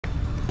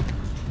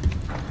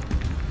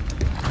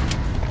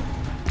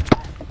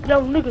Yo,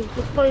 niggas,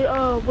 let's play,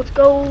 let's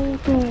go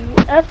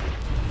to F.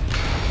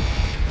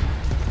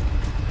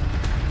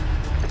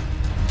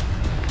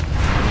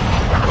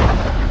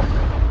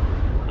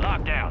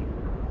 Lockdown.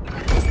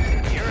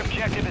 Your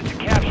objective is to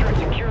capture and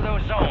secure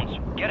those zones.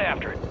 Get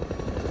after it.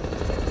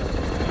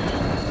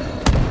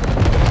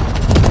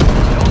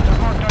 Zones are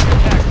marked on your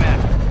attack map.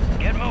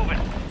 Get moving.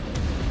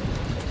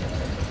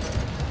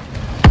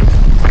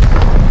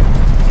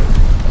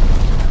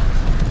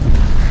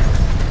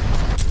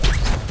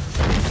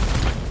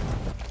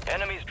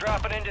 Enemies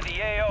dropping into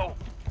the AO.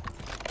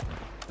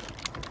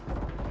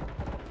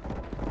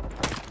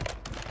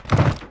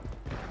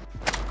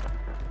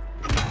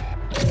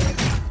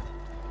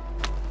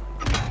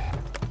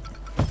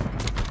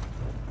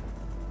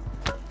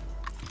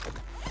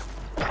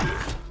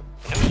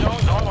 New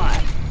zones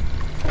online.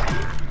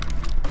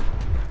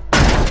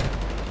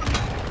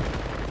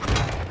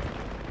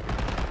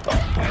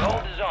 We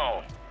hold the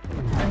zone.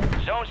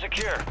 Zone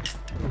secure.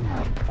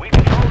 We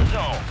control the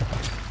zone.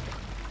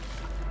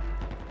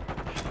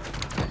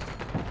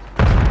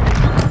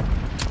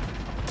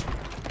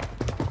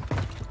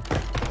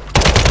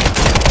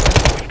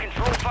 We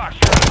control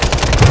Foxtrot.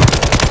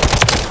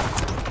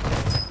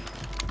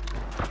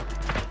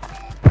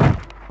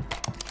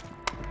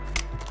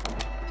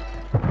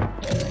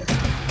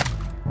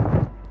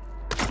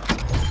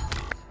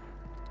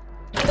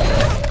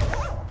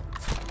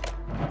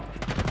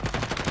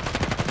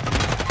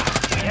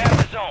 We have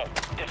the zone.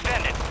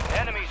 Defend it.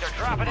 Enemies are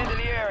dropping into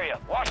the area.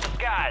 Watch the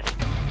skies.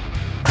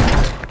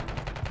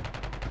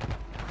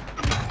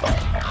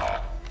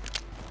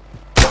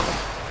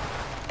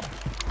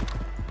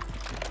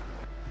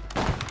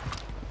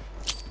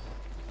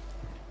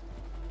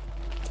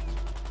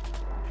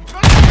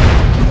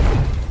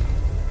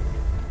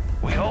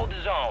 We hold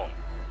the zone.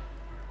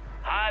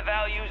 High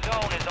value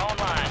zone is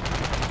online.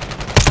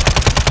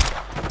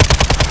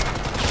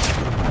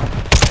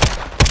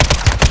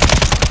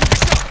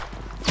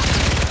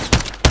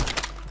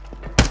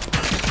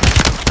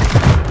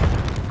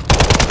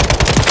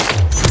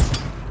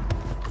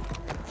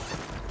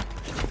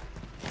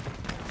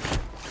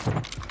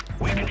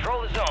 We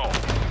control the zone.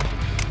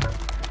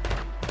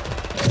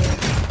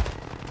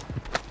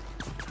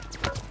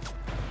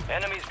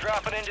 Enemies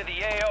dropping into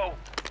the AO.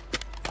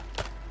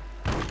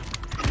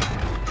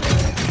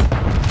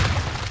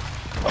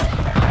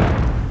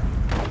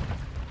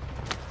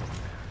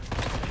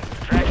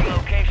 Tracking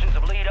locations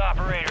of lead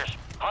operators.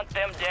 Hunt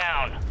them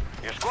down.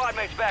 Your squad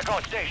mate's back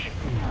on station.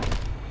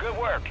 Good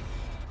work.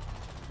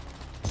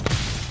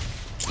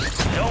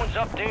 Zone's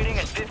updating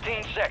in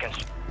 15 seconds.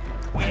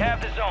 We have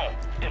the zone.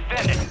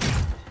 Defend it.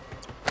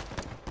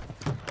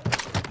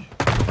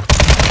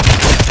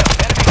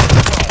 Enemy in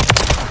the zone.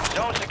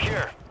 Zone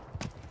secure.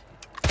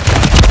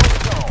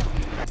 Zone.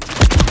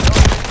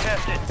 Zone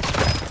contested.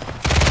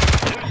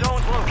 New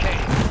zones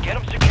located. Get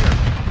them secure.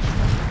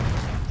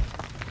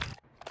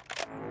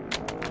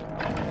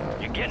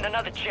 You're getting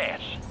another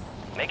chance.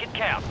 Make it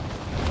count.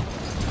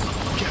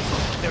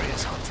 Careful, there he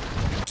is, Hunt.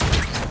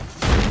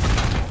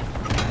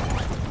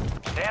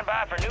 Stand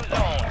by for new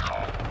zone.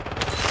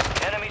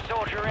 Enemy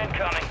soldier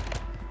incoming.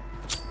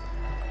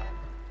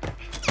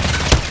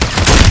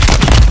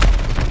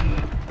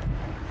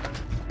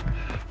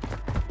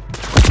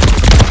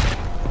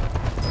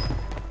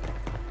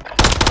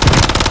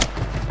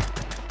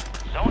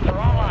 Zones are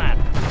online.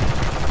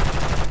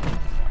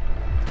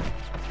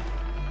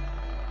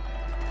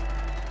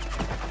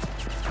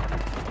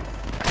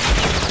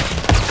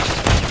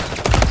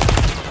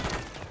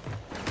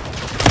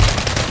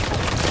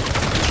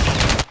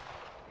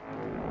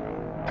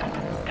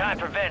 Time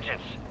for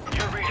vengeance.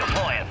 You're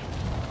redeploying.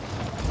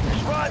 Your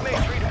squad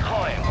mate's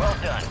redeploying. Well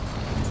done.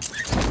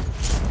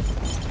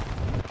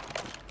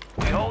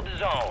 We hold the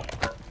zone.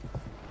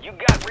 You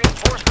got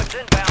reinforcements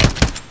inbound.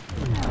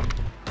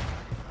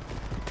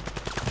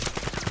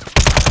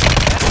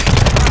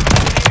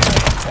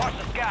 Watch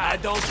the sky.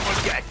 Don't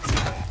forget.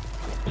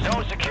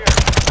 Zone secure.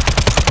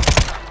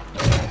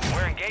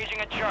 We're engaging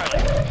at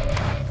Charlie.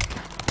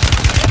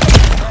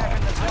 Back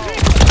in the zone.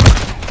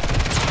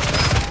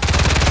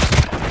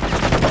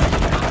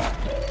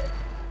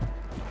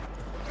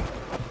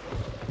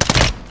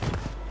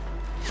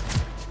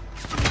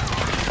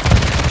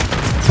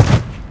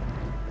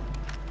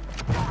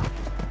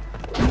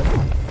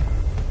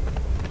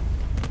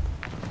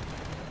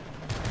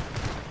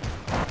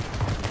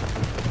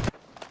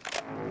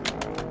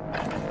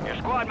 Your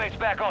squad mate's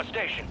back on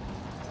station.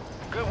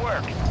 Good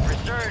work.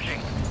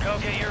 Resurging. Go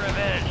get your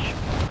revenge.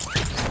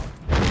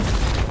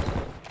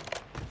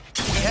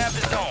 We have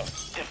the zone.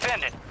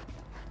 Defend it.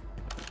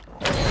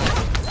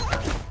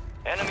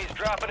 Enemies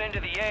dropping into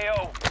the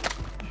AO.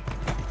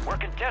 We're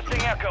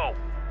contesting Echo.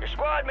 Your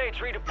squad mate's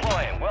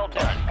redeploying. Well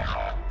done.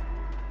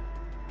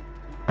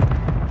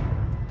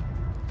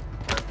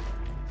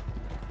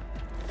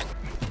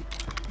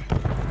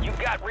 You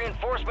got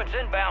reinforcements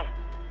inbound.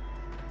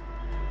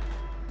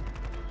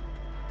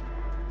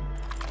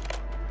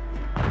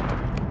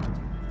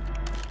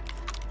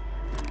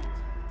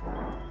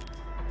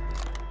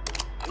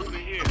 Over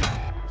here.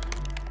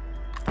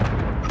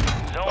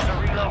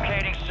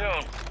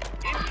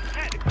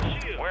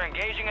 We're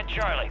engaging at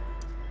Charlie.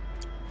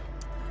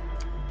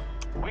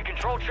 We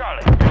control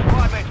Charlie. Your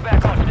squad mate's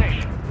back on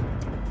station.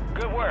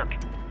 Good work.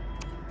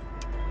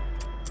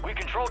 We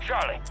control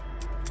Charlie.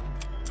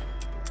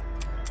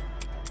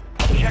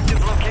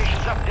 Objective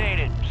locations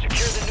updated.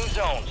 Secure the new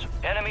zones.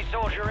 Enemy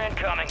soldier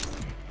incoming.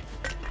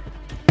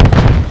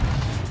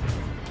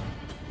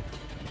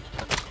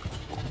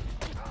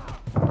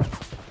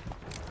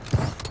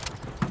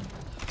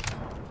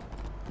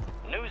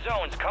 New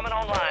zones coming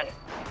online.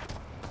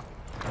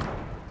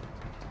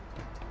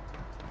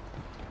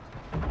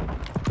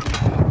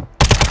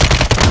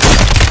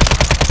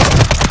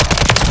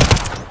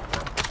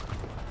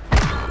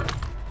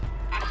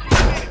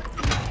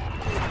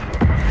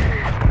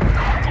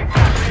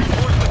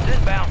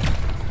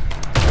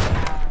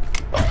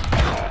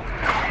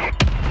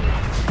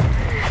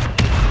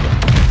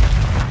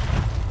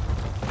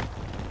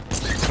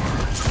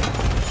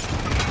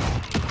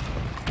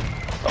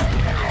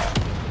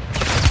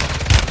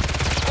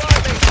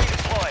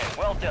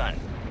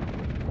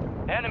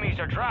 Enemies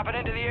are dropping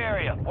into the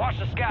area. Watch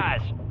the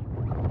skies.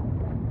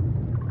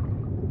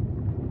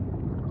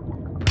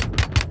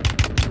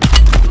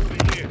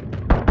 Moving here.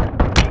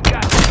 You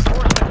got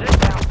reinforcements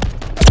inbound.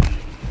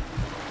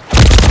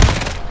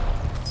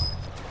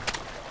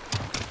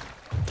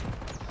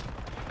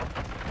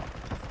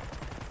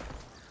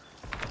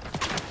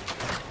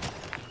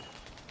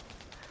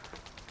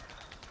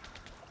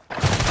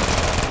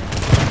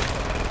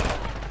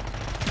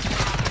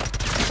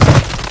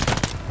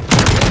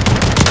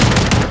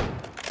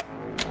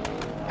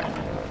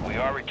 We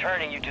are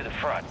returning you to the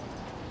front.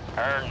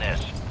 Earn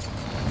this.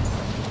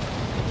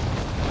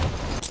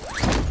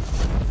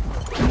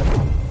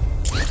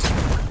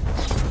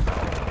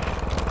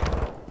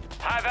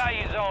 High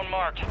value zone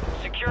marked.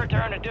 Secure to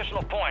earn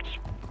additional points.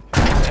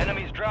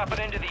 Enemies dropping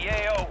into the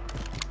AO.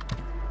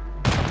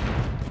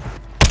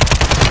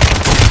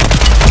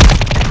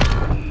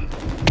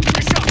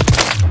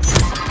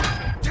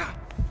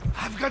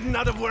 I've got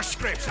another worse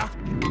scrapes, huh?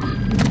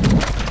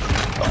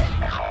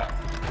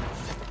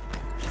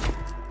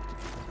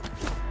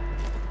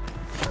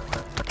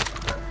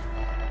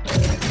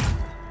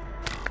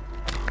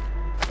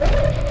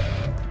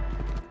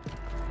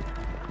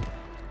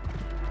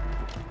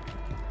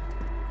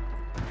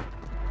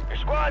 Your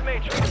squad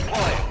mates are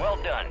deploying. Well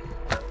done.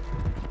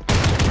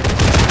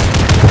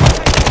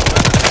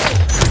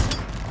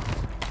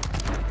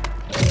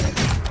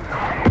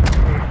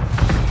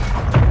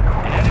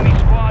 An enemy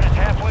squad is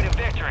halfway to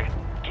victory.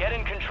 Get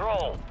in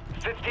control.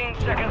 15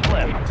 seconds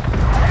left.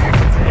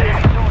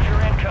 Enemy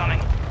soldier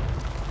incoming.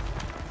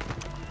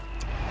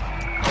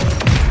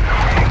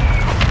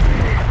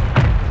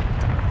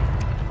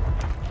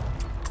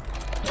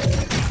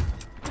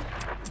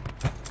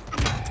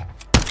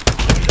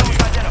 Zones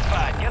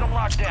identified. Get them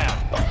locked down.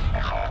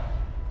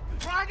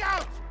 Frag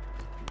out!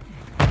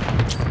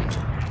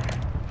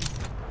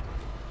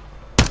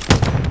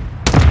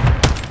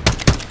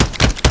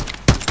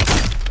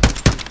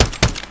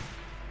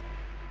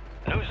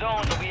 New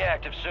zones will be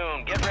active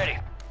soon. Get ready.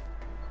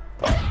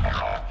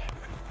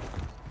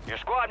 Your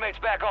squad mate's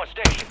back on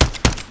station.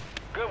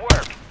 Good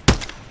work.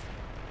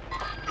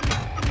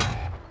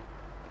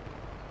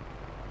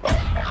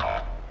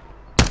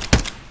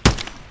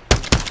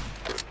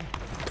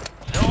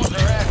 Zones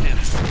are active.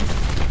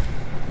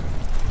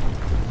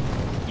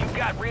 You've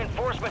got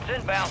reinforcements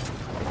inbound.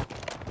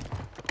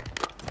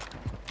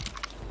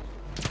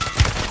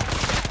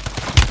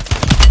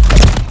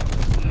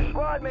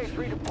 Squad mates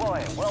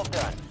redeploying. Well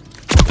done.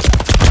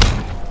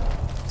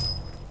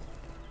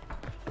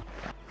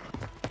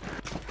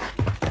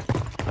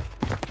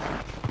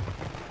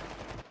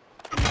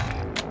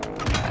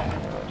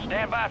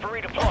 Stand by for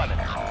redeployment.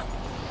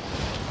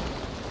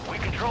 We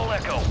control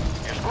Echo.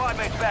 Your squad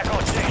mate's back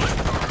on station.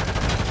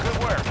 Good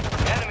work.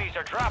 Enemies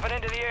are dropping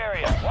into the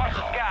area. Watch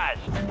the skies.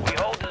 We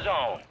hold the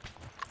zone.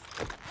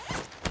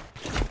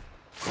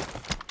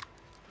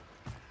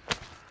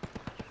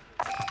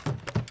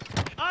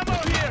 Ammo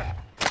here!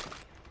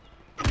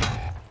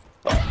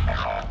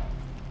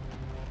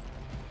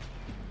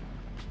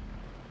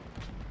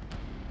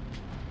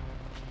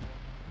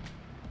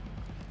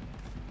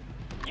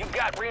 You've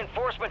got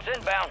reinforcements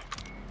inbound.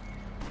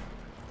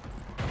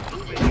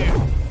 Moving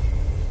here.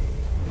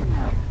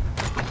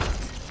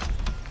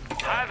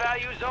 High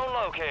value zone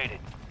located.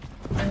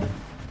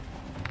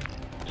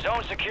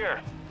 Zone secure.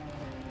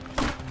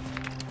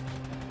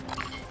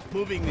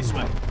 Moving this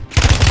way.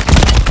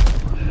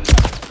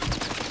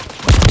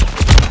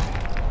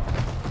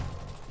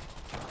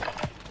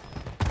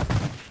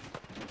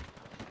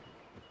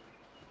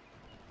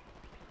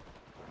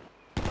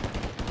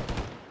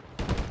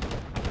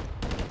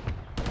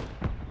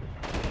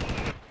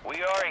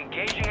 We are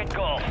engaging at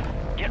Gulf.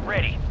 Get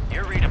ready.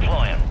 You're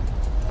redeploying.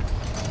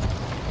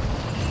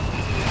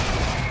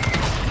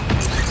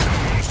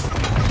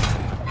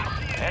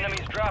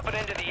 Enemies dropping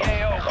into the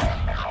AO.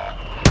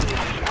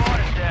 Squad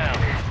is down.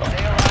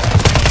 Stay alive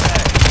and bring them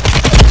back.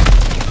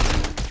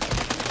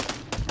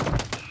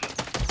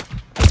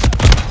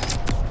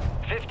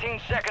 15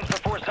 seconds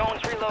before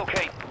zones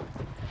relocate.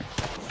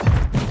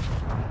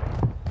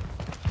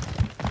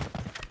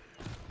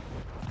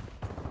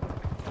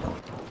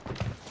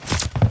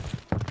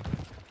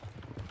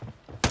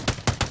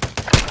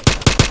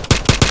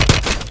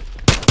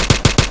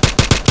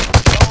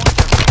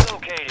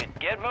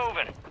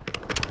 moving.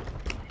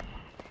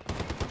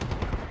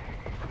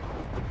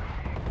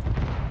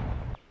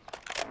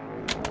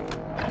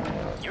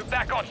 You're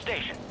back on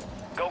station.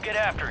 Go get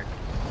after it.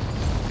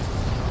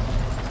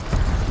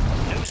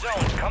 New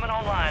zones coming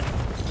online.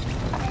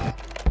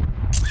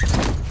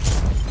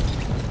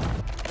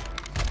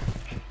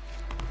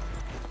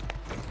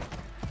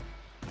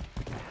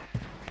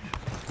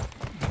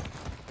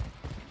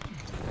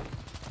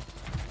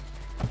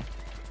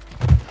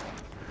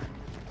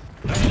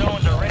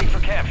 Zones are ready for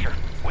capture.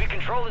 We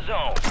control the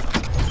zone.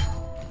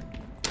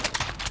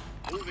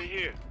 Moving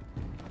here.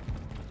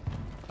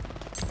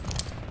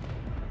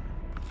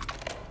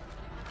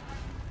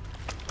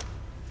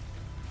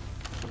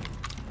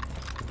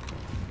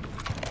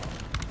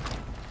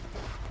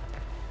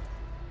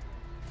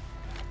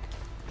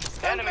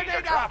 Enemies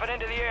are dropping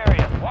into the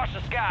area. Watch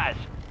the skies.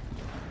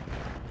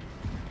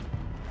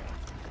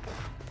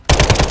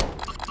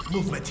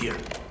 Movement here.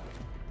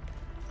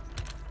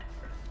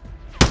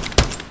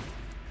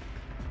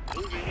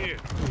 Moving here.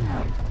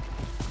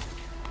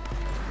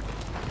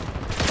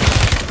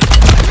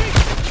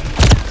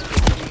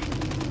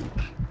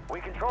 We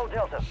control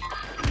Delta.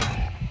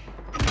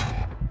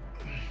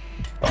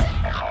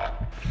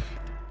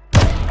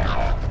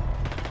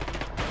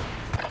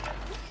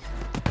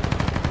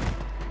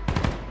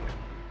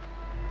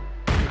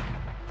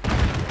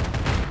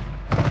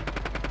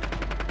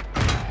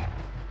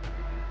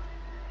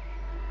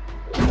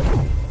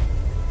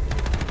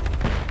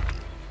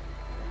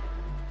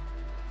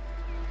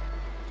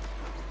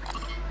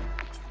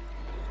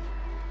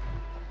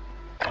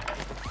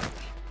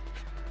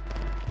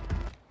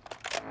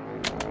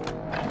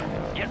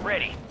 Get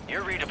ready.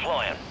 You're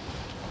redeploying.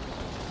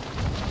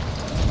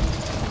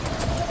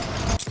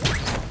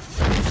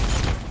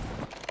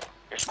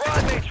 Your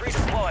squad mates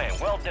redeploying.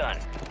 Well done.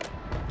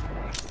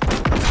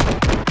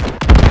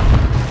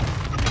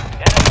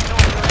 Enemy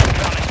soldier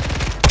incoming.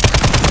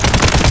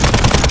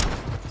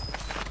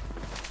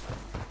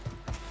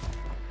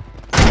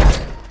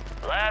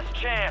 Last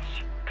chance.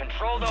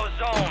 Control those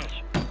zones.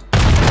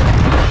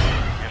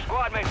 Your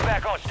squad mates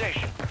back on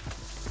station.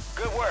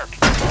 Good work.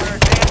 We're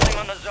advancing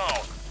on the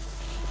zone.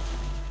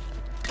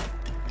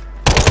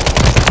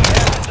 We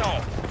have the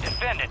zone.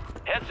 Defend it.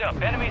 Heads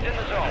up. Enemies in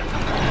the zone.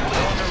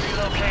 Zones are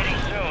relocating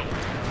soon.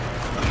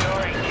 We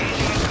are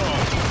engaging in goal.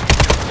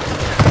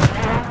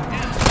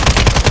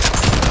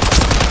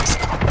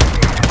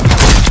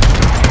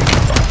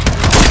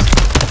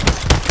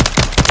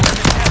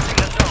 Testing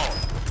the zone.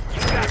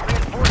 You got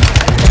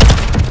reinforcements.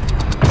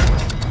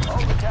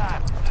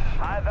 Overtime.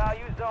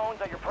 High-value zones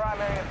are your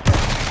primary objective.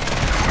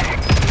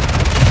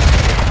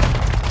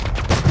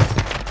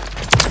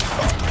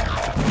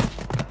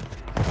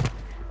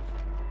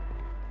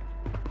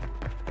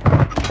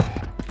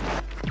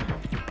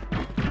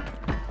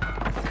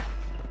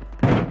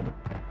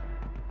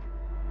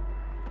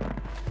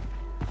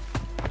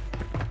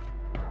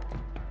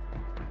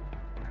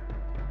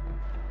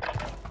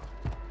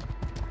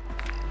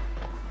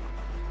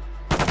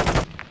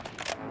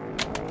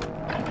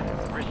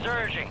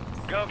 Resurging.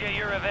 Go get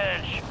your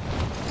revenge.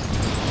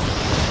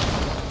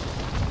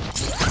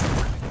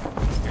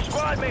 Your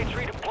squad mates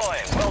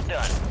redeploying. Well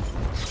done.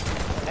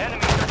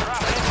 Enemies are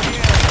dropping into the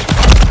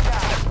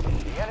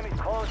area. The enemy's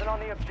closing on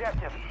the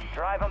objective.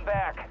 Drive them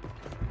back.